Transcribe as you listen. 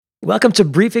Welcome to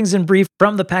Briefings in Brief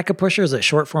from the Packet Pushers, a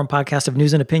short-form podcast of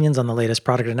news and opinions on the latest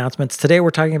product announcements. Today,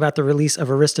 we're talking about the release of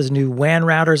Arista's new WAN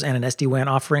routers and an SD-WAN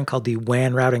offering called the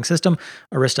WAN routing system.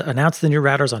 Arista announced the new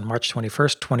routers on March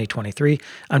 21st, 2023.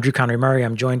 I'm Drew Conry-Murray.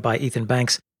 I'm joined by Ethan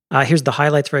Banks. Here's the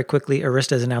highlights very quickly.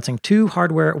 Arista is announcing two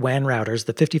hardware WAN routers,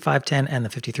 the 5510 and the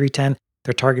 5310.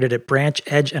 They're targeted at branch,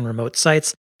 edge, and remote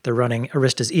sites. They're running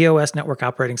Arista's EOS network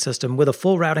operating system with a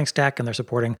full routing stack, and they're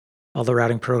supporting all the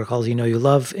routing protocols you know you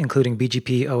love, including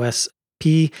BGP,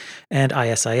 OSP, and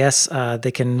ISIS.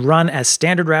 They can run as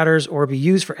standard routers or be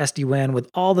used for SD-WAN with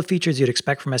all the features you'd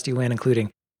expect from SD-WAN,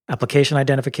 including application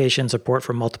identification, support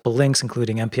for multiple links,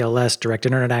 including MPLS, direct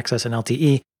internet access, and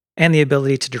LTE, and the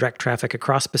ability to direct traffic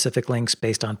across specific links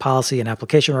based on policy and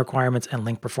application requirements and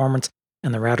link performance.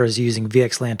 And the router is using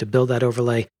VXLAN to build that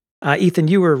overlay. Ethan,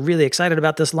 you were really excited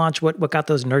about this launch. What got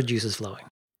those nerd juices flowing?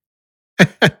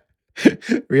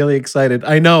 Really excited.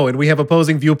 I know, and we have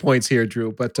opposing viewpoints here,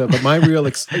 Drew. But my real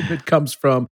excitement comes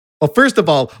from, well, first of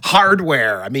all,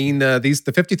 hardware. I mean, the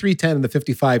 5310 and the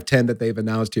 5510 that they've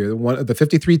announced here. The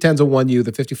 5310 is a 1U,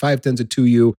 the 5510 is a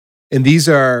 2U, and these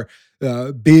are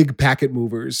big packet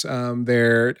movers.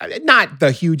 They're not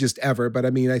the hugest ever, but I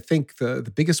mean, I think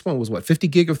the biggest one was 50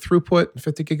 gig of throughput,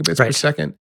 50 gigabits per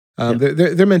second.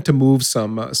 They're meant to move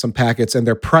some packets, and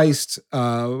they're priced.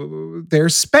 They're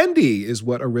spendy, is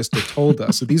what Arista told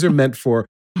us. So these are meant for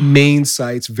main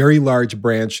sites, very large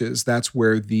branches. That's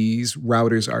where these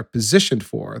routers are positioned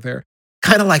for. They're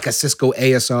kind of like a Cisco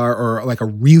ASR or like a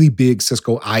really big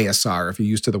Cisco ISR, if you're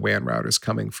used to the WAN routers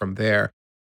coming from there.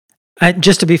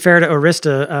 Just to be fair to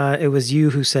Arista, it was you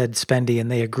who said spendy,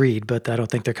 and they agreed, but I don't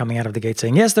think they're coming out of the gate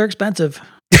saying, yes, they're expensive.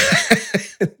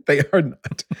 They are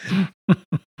not.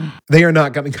 They are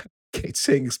not coming out of the gate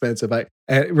saying expensive.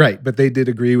 Right, but they did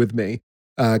agree with me.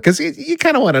 Because you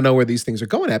kind of want to know where these things are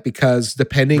going at, because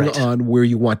depending on where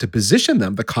you want to position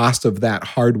them, the cost of that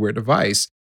hardware device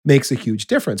makes a huge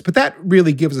difference. But that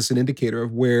really gives us an indicator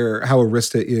of how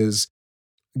Arista is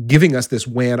giving us this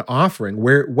WAN offering,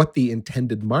 what the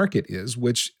intended market is,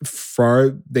 which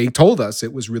they told us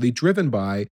it was really driven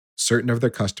by certain of their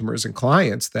customers and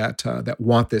clients that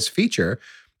want this feature.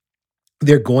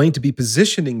 They're going to be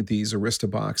positioning these Arista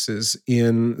boxes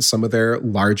in some of their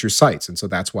larger sites, and so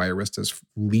that's why Arista's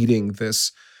leading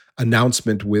this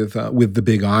announcement with the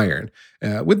big iron,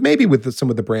 with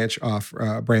some of the branch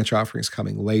offerings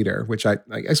coming later, which I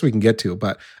guess we can get to.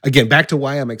 But again, back to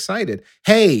why I'm excited.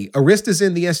 Hey, Arista's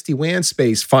in the SD-WAN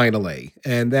space finally,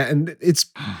 and it's.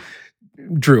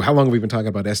 Drew, how long have we been talking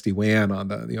about SD-WAN on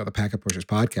the Packet Pushers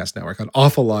podcast network? An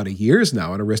awful lot of years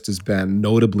now, and Arista's been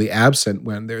notably absent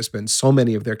when there's been so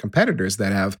many of their competitors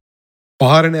that have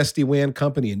bought an SD-WAN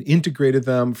company and integrated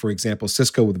them. For example,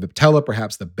 Cisco with Viptela,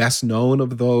 perhaps the best known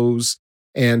of those.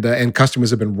 And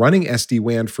customers have been running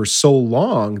SD-WAN for so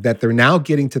long that they're now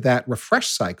getting to that refresh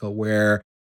cycle where,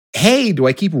 hey, do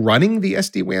I keep running the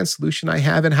SD-WAN solution I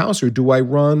have in-house, or do I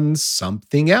run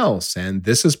something else? And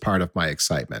this is part of my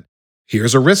excitement.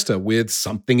 Here's Arista with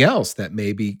something else that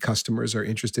maybe customers are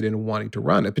interested in wanting to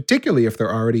run. And particularly if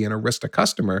they're already an Arista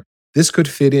customer, this could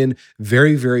fit in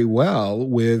very, very well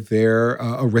with their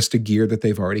Arista gear that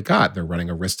they've already got. They're running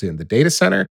Arista in the data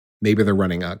center. Maybe they're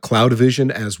running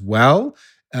CloudVision as well.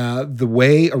 The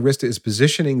way Arista is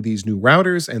positioning these new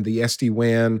routers and the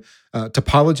SD-WAN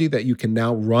topology that you can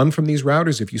now run from these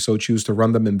routers, if you so choose to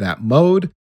run them in that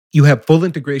mode, you have full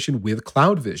integration with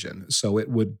CloudVision. So it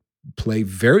would play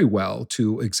very well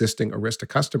to existing Arista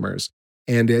customers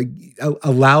and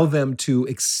allow them to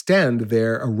extend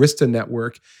their Arista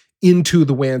network into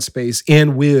the WAN space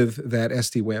and with that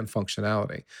SD-WAN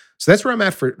functionality. So that's where I'm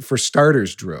at for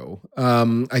starters, Drew.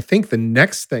 I think the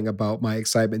next thing about my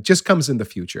excitement just comes in the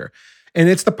future. And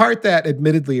it's the part that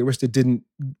admittedly Arista didn't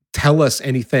tell us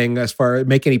anything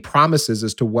make any promises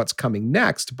as to what's coming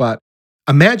next. But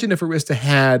imagine if Arista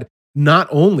had not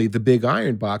only the big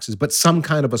iron boxes, but some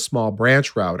kind of a small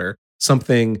branch router,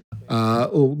 something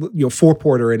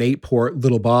 4-port or an 8-port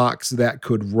little box that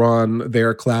could run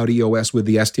their cloud EOS with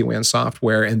the SD-WAN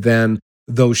software, and then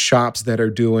those shops that are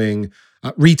doing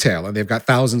retail and they've got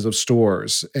thousands of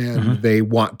stores and they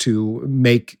want to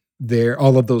make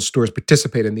all of those stores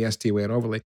participate in the SD-WAN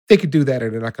overlay. They could do that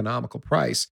at an economical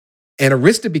price. And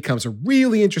Arista becomes a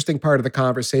really interesting part of the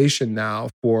conversation now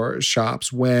for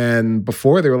shops, when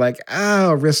before they were like,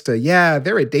 oh, Arista, yeah,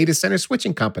 they're a data center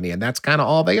switching company, and that's kind of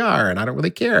all they are, and I don't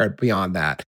really care beyond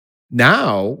that.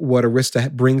 Now, what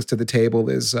Arista brings to the table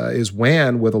is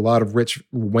WAN with a lot of rich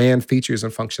WAN features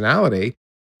and functionality,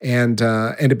 and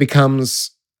it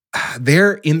becomes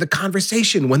they're in the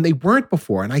conversation when they weren't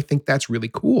before, and I think that's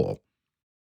really cool.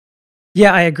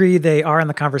 Yeah, I agree they are in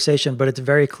the conversation, but it's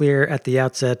very clear at the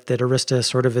outset that Arista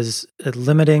sort of is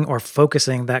limiting or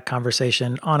focusing that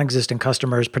conversation on existing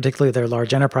customers, particularly their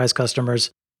large enterprise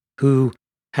customers who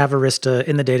have Arista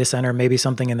in the data center, maybe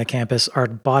something in the campus, are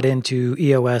bought into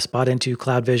EOS, bought into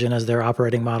CloudVision as their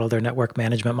operating model, their network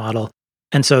management model.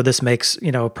 And so this makes,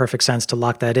 perfect sense to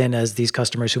lock that in as these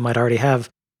customers who might already have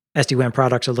SD-WAN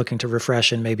products are looking to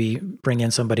refresh and maybe bring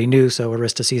in somebody new. So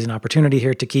Arista sees an opportunity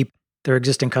here to keep their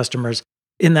existing customers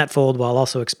in that fold while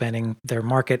also expanding their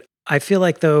market. I feel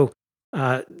like, though,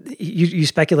 you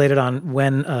speculated on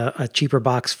when a cheaper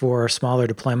box for smaller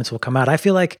deployments will come out. I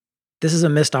feel like this is a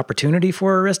missed opportunity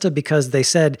for Arista because they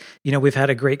said, we've had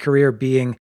a great career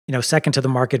being, second to the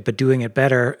market, but doing it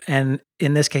better. And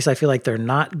in this case, I feel like they're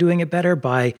not doing it better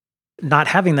by not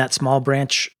having that small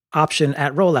branch option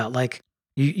at rollout. Like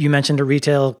you mentioned a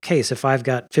retail case. If I've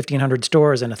got 1,500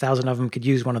 stores and 1,000 of them could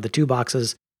use one of the two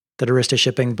boxes that Arista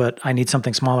shipping, but I need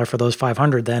something smaller for those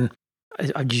 500, then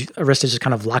Arista just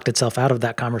kind of locked itself out of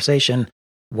that conversation.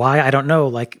 Why? I don't know.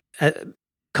 Like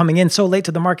coming in so late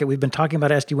to the market, we've been talking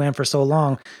about SD-WAN for so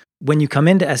long. When you come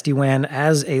into SD-WAN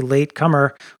as a late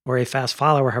comer or a fast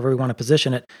follower, however we want to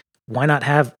position it, why not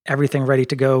have everything ready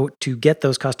to go to get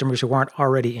those customers who aren't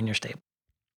already in your stable?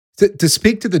 To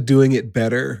speak to the doing it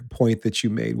better point that you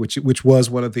made, which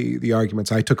was one of the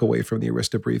arguments I took away from the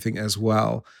Arista briefing as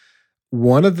well.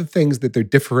 One of the things that they're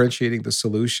differentiating the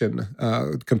solution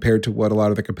compared to what a lot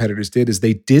of the competitors did is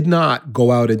they did not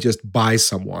go out and just buy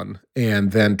someone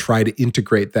and then try to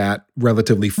integrate that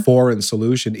relatively foreign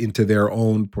solution into their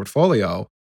own portfolio.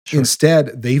 Sure.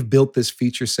 Instead, they've built this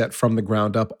feature set from the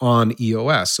ground up on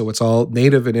EOS. So it's all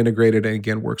native and integrated and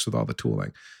again works with all the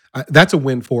tooling. That's a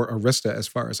win for Arista as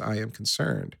far as I am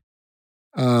concerned.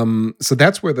 So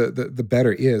that's where the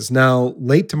better is. Now,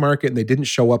 late to market and they didn't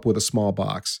show up with a small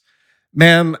box.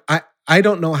 Man, I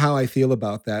don't know how I feel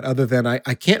about that other than I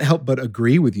can't help but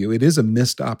agree with you. It is a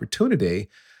missed opportunity.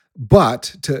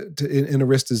 But in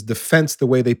Arista's defense, the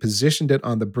way they positioned it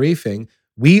on the briefing,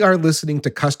 we are listening to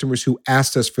customers who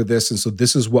asked us for this. And so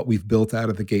this is what we've built out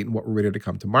of the gate and what we're ready to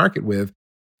come to market with.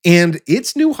 And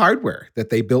it's new hardware that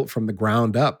they built from the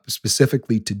ground up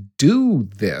specifically to do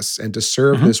this and to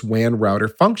serve this WAN router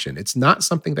function. It's not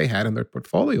something they had in their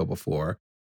portfolio before.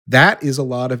 That is a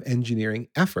lot of engineering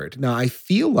effort. Now, I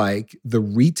feel like the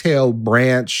retail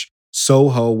branch,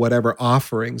 Soho, whatever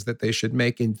offerings that they should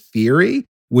make in theory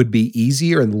would be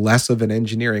easier and less of an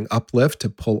engineering uplift to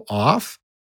pull off.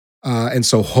 And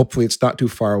so hopefully it's not too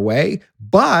far away.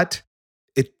 But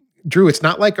Drew, it's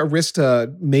not like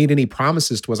Arista made any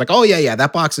promises to us like, oh, yeah,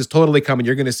 that box is totally coming.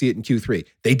 You're going to see it in Q3.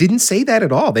 They didn't say that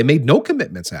at all. They made no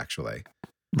commitments, actually.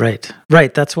 Right.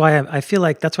 That's why I feel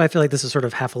like this is sort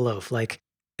of half a loaf. Like,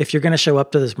 if you're going to show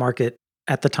up to this market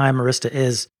at the time Arista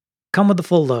is, come with the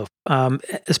full loaf,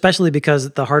 especially because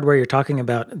the hardware you're talking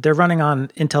about, they're running on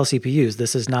Intel CPUs.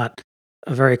 This is not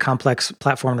a very complex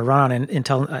platform to run on. And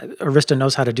Arista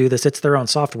knows how to do this. It's their own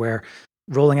software.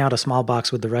 Rolling out a small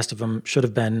box with the rest of them should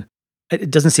have been, it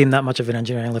doesn't seem that much of an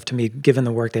engineering lift to me, given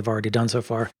the work they've already done so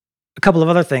far. A couple of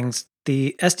other things.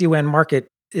 The SD-WAN market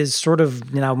is sort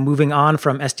of now moving on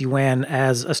from SD-WAN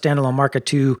as a standalone market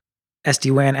to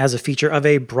SD-WAN as a feature of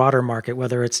a broader market,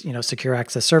 whether it's, Secure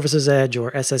Access Services Edge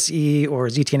or SSE or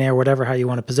ZTNA or whatever, how you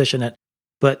want to position it.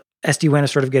 But SD-WAN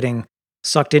is sort of getting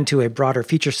sucked into a broader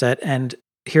feature set. And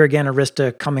here again,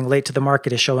 Arista coming late to the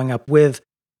market is showing up with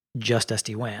just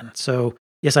SD-WAN. So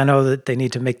yes, I know that they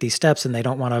need to make these steps and they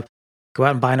don't want to go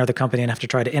out and buy another company and have to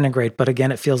try to integrate. But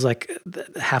again, it feels like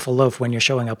half a loaf when you're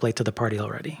showing up late to the party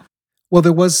already. Well,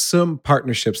 there was some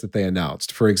partnerships that they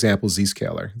announced. For example,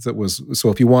 Zscaler. That was so.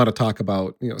 If you want to talk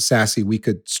about SASE, we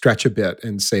could stretch a bit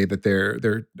and say that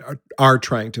they are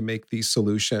trying to make the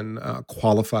solution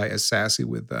qualify as SASE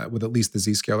with at least the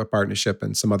Zscaler partnership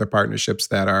and some other partnerships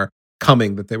that are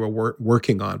coming that they were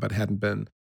working on but hadn't been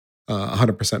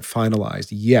 100% finalized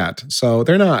yet. So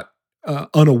they're not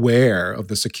unaware of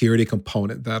the security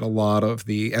component that a lot of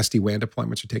the SD-WAN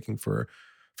deployments are taking for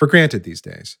granted these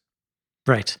days.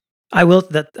 Right. I will,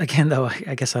 that again, though,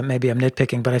 I guess maybe I'm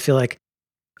nitpicking, but I feel like,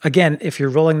 again, if you're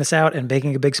rolling this out and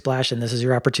making a big splash and this is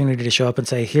your opportunity to show up and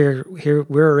say, here,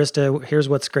 we're Arista, here's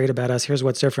what's great about us, here's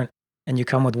what's different, and you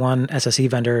come with one SSE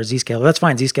vendor or Zscaler, that's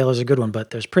fine. Zscaler is a good one, but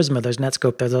there's Prisma, there's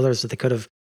Netscope, there's others that they could have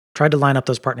tried to line up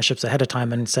those partnerships ahead of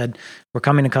time and said, we're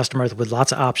coming to customers with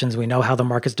lots of options. We know how the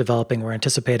market's developing. We're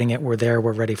anticipating it. We're there.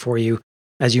 We're ready for you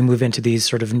as you move into these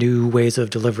sort of new ways of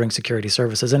delivering security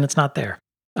services. And it's not there.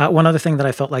 One other thing that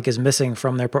I felt like is missing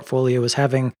from their portfolio is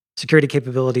having security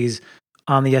capabilities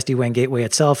on the SD-WAN gateway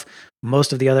itself.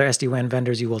 Most of the other SD-WAN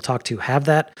vendors you will talk to have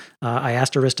that. I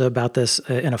asked Arista about this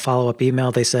in a follow-up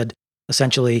email. They said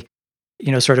essentially,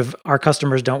 sort of our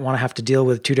customers don't want to have to deal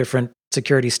with two different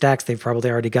security stacks. They've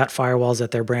probably already got firewalls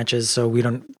at their branches, so we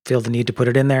don't feel the need to put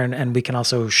it in there. And we can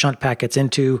also shunt packets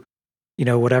into,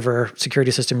 whatever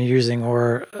security system you're using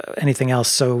or anything else.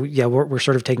 So yeah, we're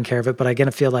sort of taking care of it. But again,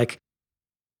 I feel like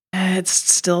it's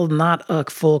still not a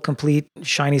full, complete,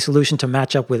 shiny solution to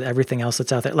match up with everything else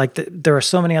that's out there. Like there are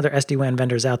so many other SD-WAN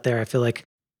vendors out there. I feel like,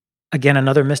 again,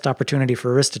 another missed opportunity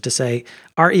for Arista to say,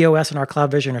 our EOS and our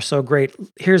CloudVision are so great.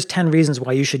 Here's 10 reasons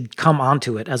why you should come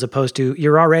onto it, as opposed to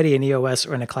you're already an EOS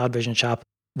or in a CloudVision shop.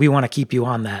 We want to keep you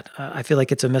on that. I feel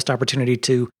like it's a missed opportunity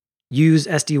to use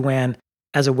SD-WAN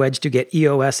as a wedge to get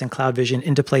EOS and CloudVision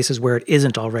into places where it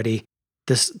isn't already.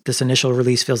 This initial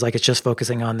release feels like it's just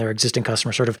focusing on their existing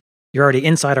customers, sort of, you're already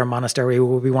inside our monastery.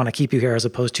 We want to keep you here, as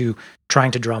opposed to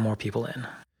trying to draw more people in.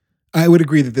 I would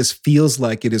agree that this feels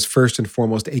like it is first and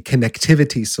foremost a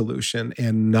connectivity solution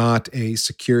and not a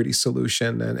security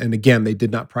solution. And again, they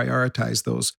did not prioritize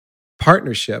those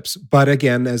partnerships. But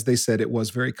again, as they said, it was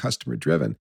very customer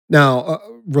driven. Now,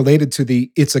 related to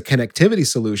it's a connectivity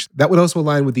solution, that would also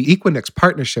align with the Equinix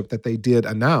partnership that they did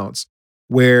announce,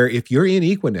 where if you're in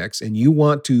Equinix and you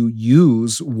want to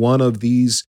use one of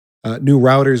these new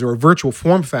routers or a virtual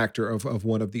form factor of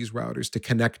one of these routers to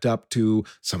connect up to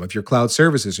some of your cloud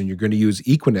services, and you're going to use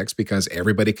Equinix because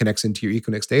everybody connects into your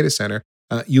Equinix data center,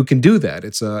 you can do that.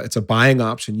 It's a buying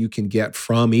option you can get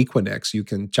from Equinix. You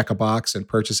can check a box and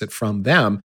purchase it from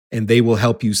them, and they will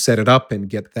help you set it up and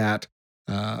get that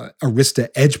Arista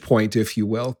edge point, if you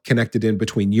will, connected in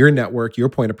between your network, your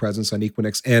point of presence on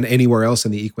Equinix, and anywhere else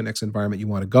in the Equinix environment you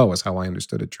want to go, is how I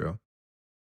understood it, Drew.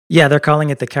 Yeah, they're calling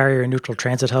it the carrier neutral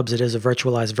transit hubs. It is a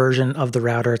virtualized version of the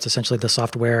router. It's essentially the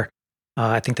software,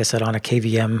 I think they said, on a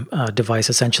KVM device,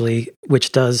 essentially,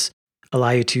 which does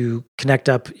allow you to connect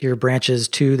up your branches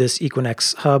to this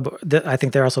Equinix hub. I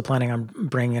think they're also planning on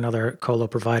bringing in other colo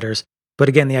providers. But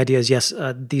again, the idea is, yes,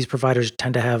 these providers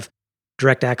tend to have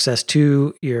direct access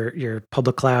to your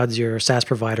public clouds, your SaaS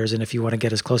providers. And if you want to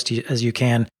get as close to as you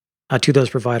can to those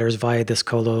providers via this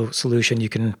colo solution, you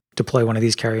can deploy one of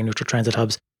these carrier neutral transit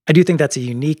hubs. I do think that's a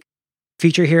unique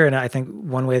feature here, and I think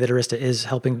one way that Arista is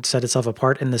helping set itself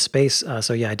apart in this space.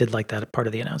 So yeah, I did like that part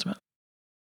of the announcement.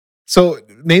 So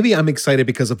maybe I'm excited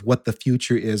because of what the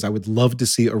future is. I would love to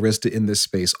see Arista in this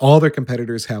space. All their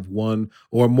competitors have one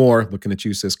or more, looking at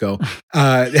you, Cisco,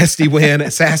 SD-WAN,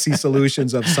 SASE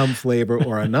solutions of some flavor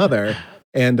or another.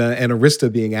 And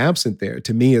Arista being absent there,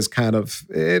 to me, is kind of,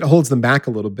 it holds them back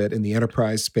a little bit in the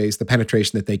enterprise space, the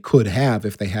penetration that they could have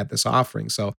if they had this offering.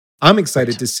 So I'm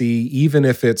excited to see, even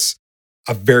if it's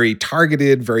a very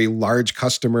targeted, very large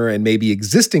customer and maybe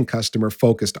existing customer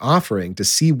focused offering, to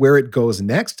see where it goes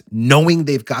next, knowing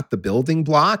they've got the building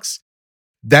blocks.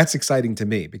 That's exciting to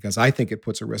me because I think it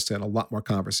puts Arista in a lot more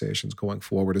conversations going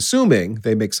forward, assuming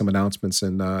they make some announcements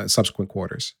in subsequent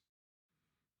quarters.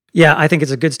 Yeah, I think it's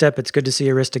a good step. It's good to see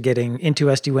Arista getting into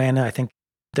SD-WAN. I think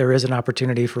there is an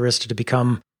opportunity for Arista to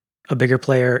become a bigger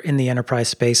player in the enterprise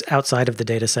space outside of the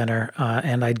data center.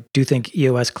 And I do think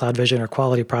EOS, CloudVision are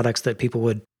quality products that people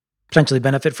would potentially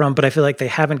benefit from, but I feel like they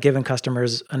haven't given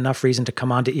customers enough reason to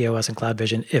come onto EOS and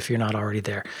CloudVision if you're not already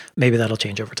there. Maybe that'll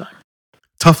change over time.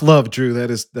 Tough love, Drew.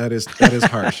 That is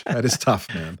harsh. That is tough,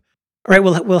 man. All right,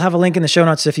 we'll have a link in the show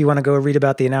notes if you want to go read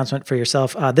about the announcement for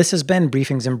yourself. This has been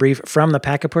Briefings in Brief from the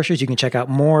Packet Pushers. You can check out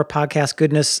more podcast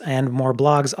goodness and more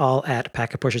blogs all at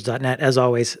packetpushers.net. As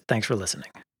always, thanks for listening.